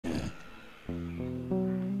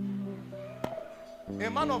A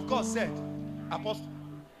man of God said, Apostle,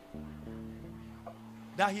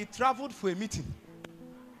 that he traveled for a meeting.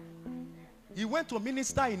 He went to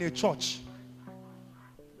minister in a church.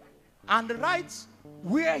 And right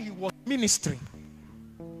where he was ministering,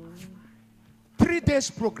 3 days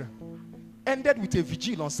program ended with a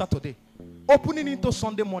vigil on Saturday, opening into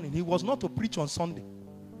Sunday morning. He was not to preach on Sunday,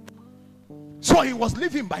 so he was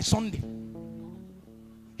leaving by Sunday.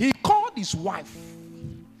 He called his wife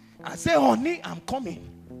and said, honey, I'm coming.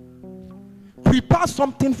 Prepare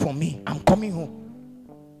something for me. I'm coming home.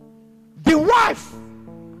 The wife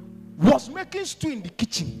was making stew in the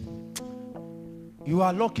kitchen. You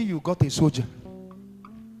are lucky you got a soldier.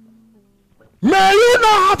 May you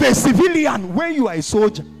not have a civilian when you are a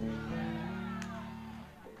soldier.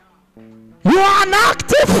 You are an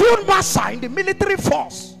active field marshal in the military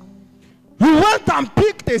force. You went and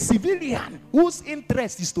picked a civilian whose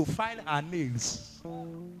interest is to file her nails.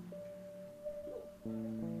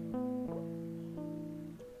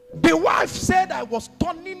 The wife said, I was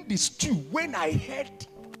turning the stew when I heard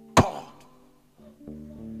God.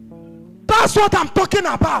 That's what I'm talking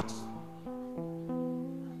about.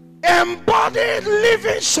 Embodied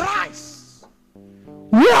living shrines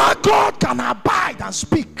where God can abide and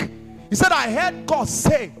speak. He said, I heard God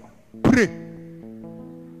say, pray.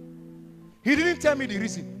 He didn't tell me the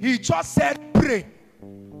reason. He just said, pray.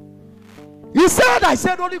 He said, I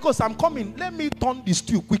said, Holy Ghost, I'm coming. Let me turn the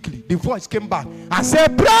stew quickly. The voice came back and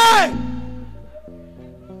said, pray.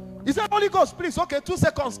 He said, Holy Ghost, please. Okay, 2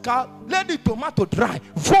 seconds, Carl. Let the tomato dry.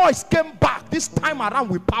 Voice came back, this time around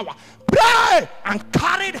with power. Pray! And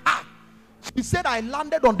carried her. He said, I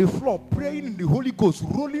landed on the floor praying in the Holy Ghost,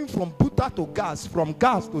 rolling from butter to gas, from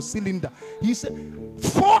gas to cylinder. He said,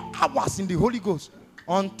 4 hours in the Holy Ghost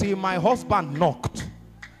until my husband knocked.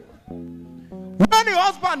 When the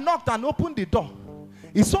husband knocked and opened the door,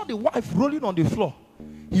 he saw the wife rolling on the floor.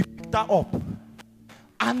 He picked her up,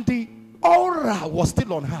 and the aura was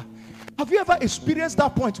still on her. Have you ever experienced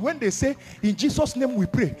that point when they say, in Jesus' name we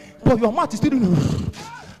pray, but your mouth is still in...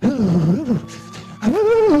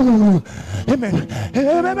 Amen.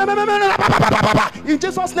 In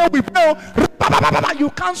Jesus' name we pray. You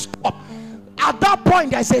can't stop. At that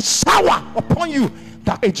point, there is a shower upon you.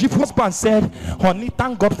 That a chief husband said, honey,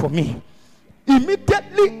 thank God for me.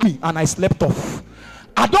 Immediately, and I slept off.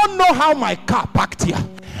 I don't know how my car parked here.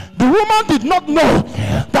 The woman did not know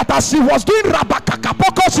that as she was doing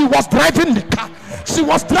rabakakapoko, she was driving the car. She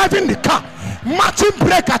was driving the car. Matching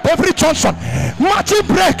brake at every junction. Matching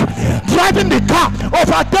brake. Driving the car.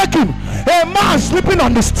 Overtaking a man sleeping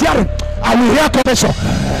on the steering. I will hear confession.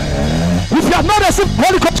 If you have not received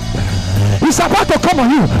Holy Ghost, it's about to come on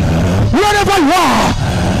you. Wherever you are,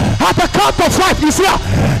 at the count of 5, is here.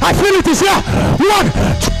 I feel it is here. 1,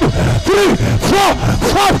 2, 3, 4,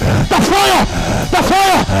 5. The fire, the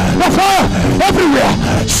fire, the fire everywhere.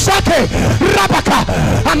 Sake, Rabaka,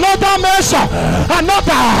 another measure,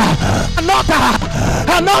 another.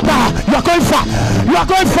 You are going far. You are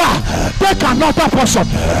going far. Take another portion.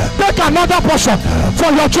 Take another portion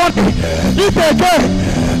for your journey. Eat again.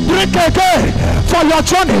 Drink again for your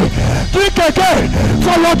journey. Drink again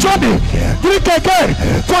for your journey. Drink again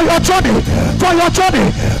for your journey. For your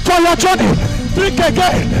journey. For your journey. Drink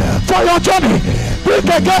again for your journey. Drink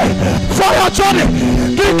again for your journey.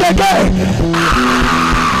 Drink again.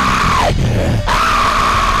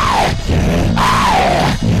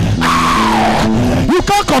 You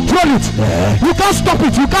can't control it. You can't stop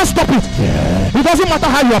it. You can't stop it. It doesn't matter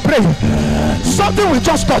how you are praying. Something will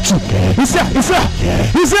just touch you. He's here. He's here.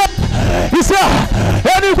 He's here. He's here.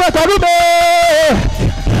 Anywhere to do me.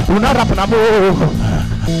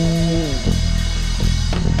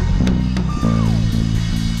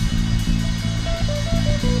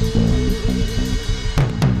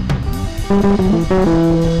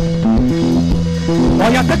 Oh,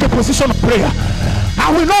 you take a position of prayer.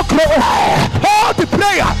 I will not close all the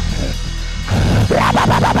prayer.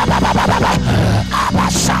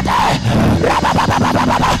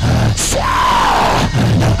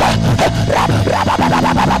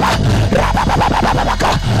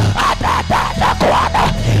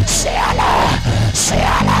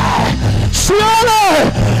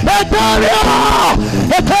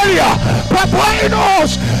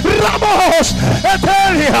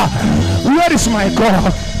 Where is my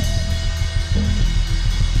God?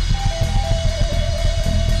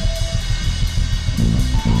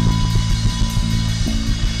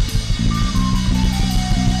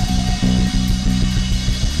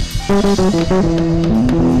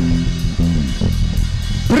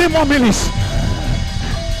 Three more minutes.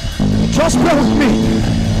 Just pray with me.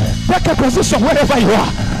 Take a position wherever you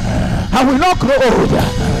are. I will not grow old.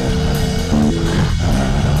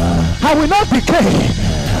 I will not decay.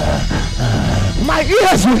 My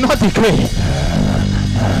ears will not decay.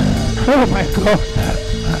 Oh my God.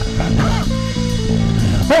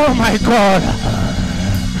 Oh my God.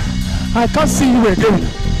 I can't see you again.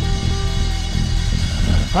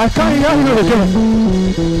 I can't hear you again.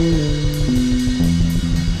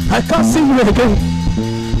 I can't see you again.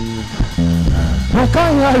 I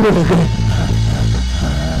can't hear you again.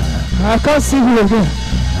 I can't see you again.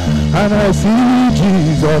 And I see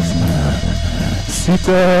Jesus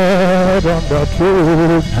seated on the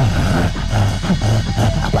throne.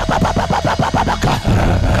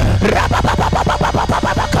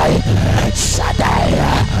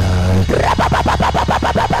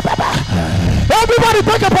 Everybody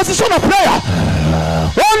take a position of prayer.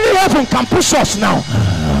 Only heaven can push us now.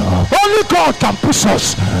 Only God can push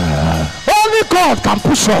us. Only God can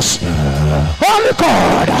push us. Only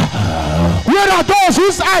God. Where are those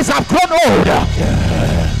whose eyes have grown old?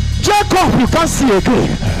 Jacob, you can't see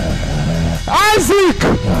again. Isaac,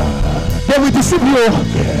 they will deceive you.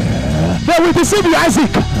 They will deceive you,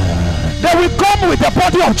 Isaac. They will come with the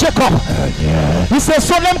body of Jacob. It's a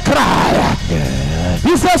solemn cry.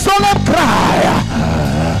 It's a solemn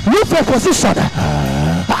cry. Look for position.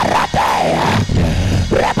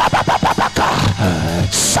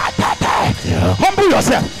 Humble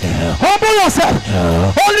yourself. Humble yourself.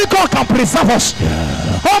 Only God can preserve us.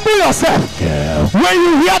 Humble yourself. When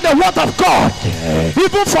you hear the word of God,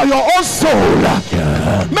 even for your own soul,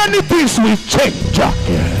 many things will change.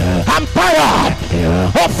 I'm tired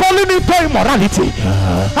of falling into immorality.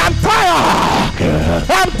 I'm tired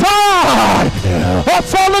of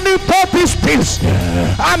falling into these things.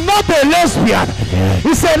 I'm not a lesbian.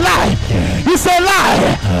 It's a lie. It's a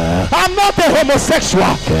lie. I'm not a homosexual.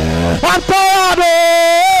 I'm tired.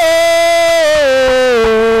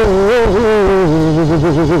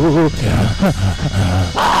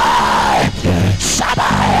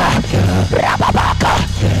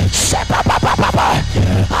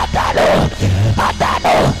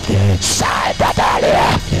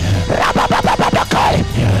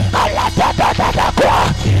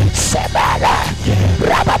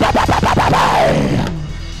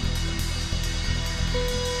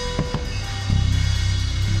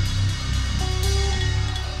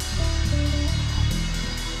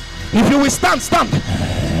 If you will stand, stand.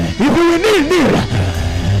 If you will kneel, kneel.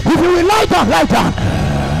 If you will lie down, lie down.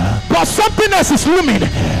 But something else is looming.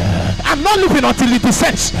 I'm not living until it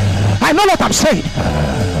descends. I know what I'm saying.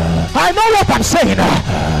 I know what I'm saying.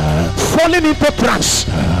 Falling into trance.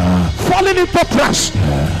 Falling into trance.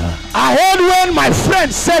 I heard when my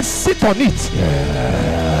friend said, sit on it.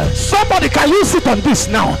 Somebody, can you sit on this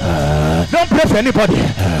now? Don't pray for anybody.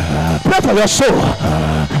 Pray for your soul.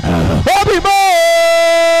 Obimo!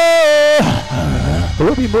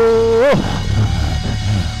 Obimo!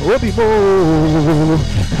 Obimo!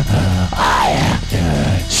 I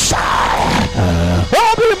shall.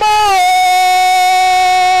 Obimo!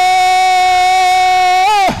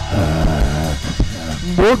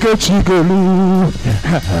 Chukwukelu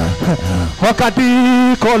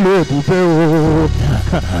Okadi kole bubeo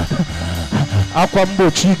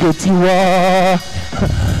Akwambo chigetiwa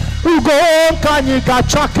Ugo kanyi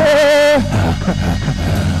kachake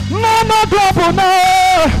Nana dwabona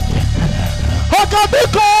Okadi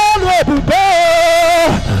kole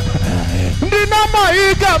bubeo Ndina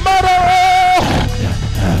maiga maro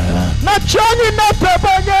Na chani na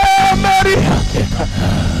pebanye meri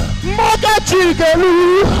Moga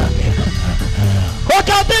Chukwukelu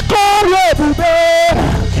Okadi kole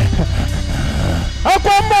bubeo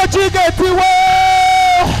Akwambo chigetiwa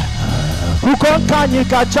Ukonkanyi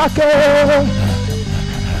kachake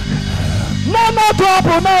Nana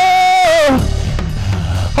dwabona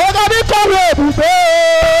Okadi kole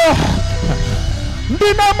bubeo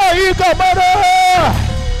Ndina maiga maro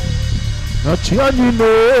Nachiani no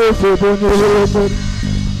febonye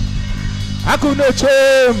Hakuna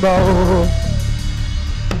chemba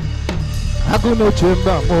Hakuna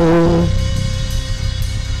chemba mo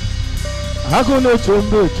Hakuna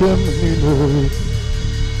chemba chemino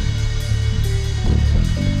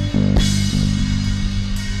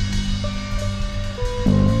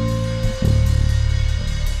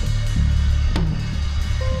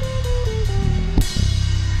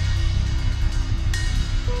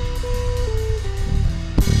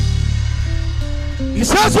He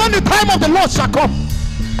says when the time of the Lord shall come,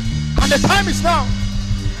 and the time is now.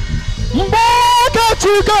 Mboga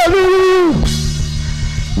Chukwukelu,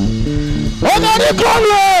 Okadi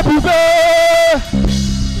kole bubeo,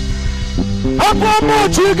 Akwambo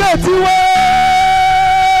chigetiwa,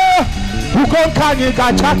 Ukonkanyi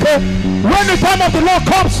kachake. When the time of the Lord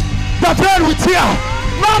comes, the veil will tear.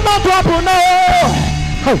 Mama trouble no.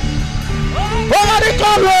 Already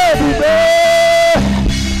call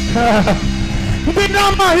the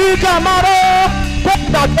number he camaro.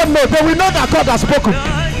 That don't know. They will know that God has spoken.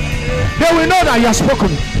 They will know that He has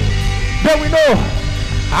spoken. They will know.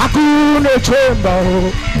 Akune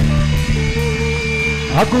chamber.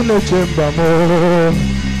 Akune chamber mo.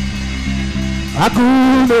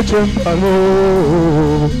 Akune chamber mo.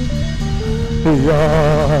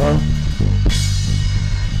 Yeah.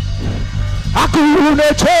 Akune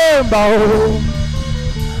chamber.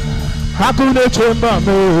 Akune chamber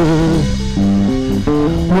mo.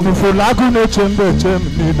 Wonderful Akune chamber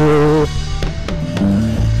chamber.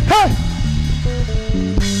 Hey.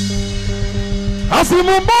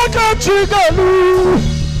 Asimumbaka Chukwukelu.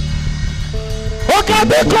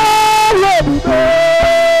 Okadekolo.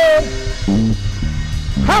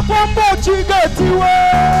 Hakwambo chigetiwe.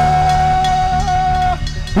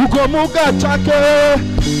 Ugomuga chake.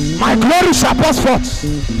 My glory shall burst forth.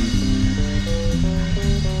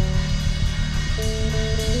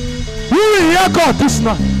 Who will hear God this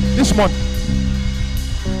morning?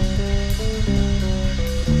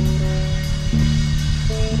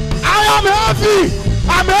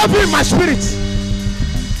 I'm heavy in my spirit.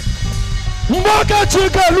 Mboka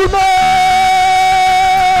Chukwukelu no.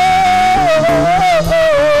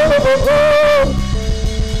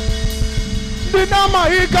 Dinama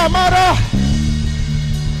ikamara.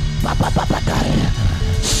 Papa papa dare.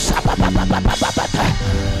 Sapa papa papa papa.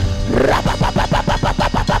 Rapa papa papa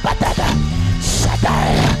papa papa.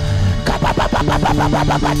 Sadai. Kapa papa papa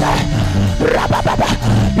papa. Rapa papa.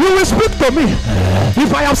 You will speak to me.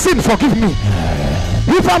 If I have sinned, forgive me.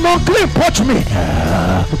 If I'm unclean, purge me.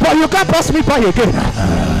 But you can't pass me by again.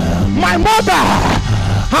 My mother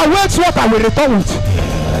awaits what I will return with.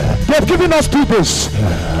 They've given us 2 days.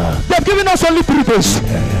 They've given us only 3 days.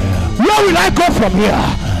 Where will I go from here?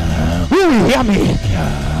 Who will hear me?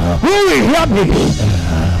 Who will hear me?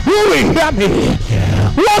 Who will hear me?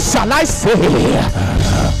 What shall I say?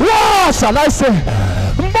 What shall I say?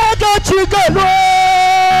 Mboka Chukwukelu.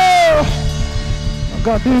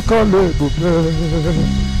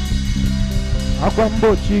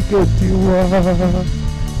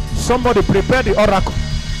 Somebody prepare the oracle.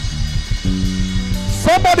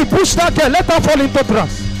 Somebody push that girl. Let her fall into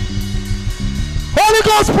trance. Holy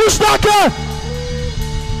Ghost, push that girl.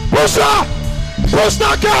 Push her. Push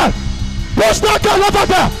that girl. Push that girl over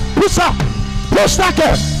there. Push her. Push that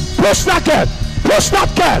girl. Push that girl. Push that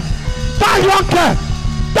girl. That young girl.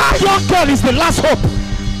 That young girl is the last hope.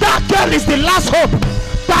 That girl is the last hope.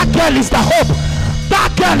 That girl is the hope.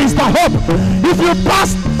 That girl is the hope. If you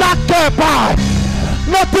pass that girl by,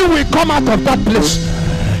 nothing will come out of that place.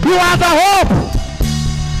 You are the hope.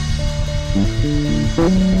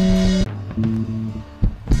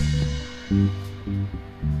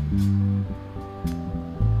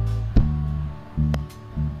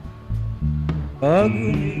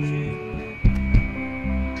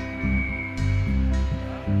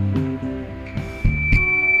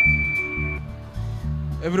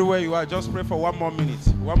 Everywhere you are, just pray for 1 more minute.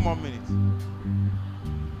 1 more minute.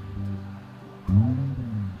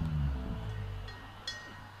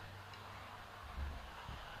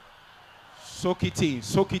 Soak it in.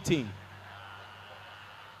 Soak it in.